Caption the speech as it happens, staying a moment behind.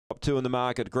top two in the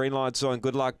market. Green lights on.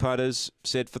 Good luck, punters.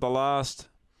 Set for the last.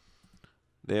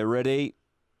 They're ready.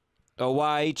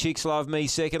 Away, Chicks Love Me,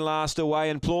 second last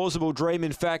away, and Plausible Dream,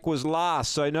 in fact, was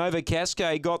last. So Nova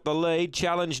Cascade got the lead.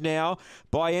 Challenged now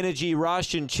by Energy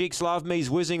Rush, and Chicks Love Me's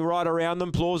whizzing right around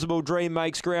them. Plausible Dream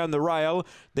makes ground the rail.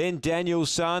 Then Daniel's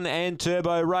Son and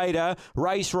Turbo Raider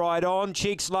race right on.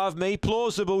 Chicks Love Me,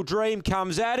 Plausible Dream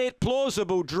comes at it.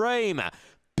 Plausible Dream,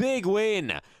 big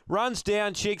win. Runs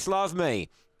down Chicks Love Me.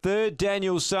 Third,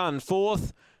 Daniel's Son.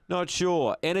 Fourth, not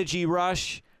sure. Energy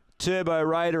Rush, Turbo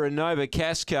Raider and Nova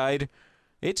Cascade.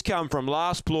 It's come from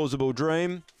last, Plausible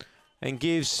Dream, and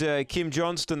gives Kim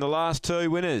Johnston the last two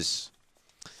winners.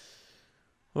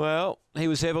 Well, he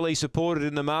was heavily supported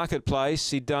in the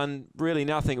marketplace. He'd done really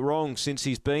nothing wrong since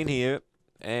he's been here,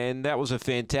 and that was a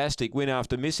fantastic win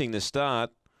after missing the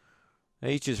start.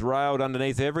 He's just railed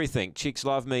underneath everything. Chicks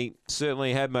Love Me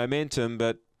certainly had momentum,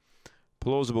 but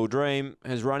Plausible Dream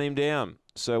has run him down.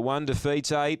 So 1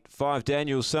 defeats 8, 5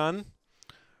 Daniel's Son.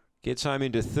 Gets home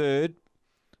into third.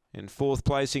 And fourth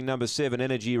placing, number 7,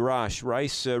 Energy Rush.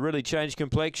 Race really changed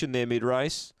complexion there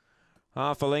mid-race.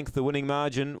 Half a length the winning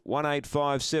margin,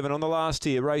 1.857 on the last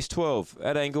here, race 12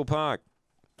 at Angle Park.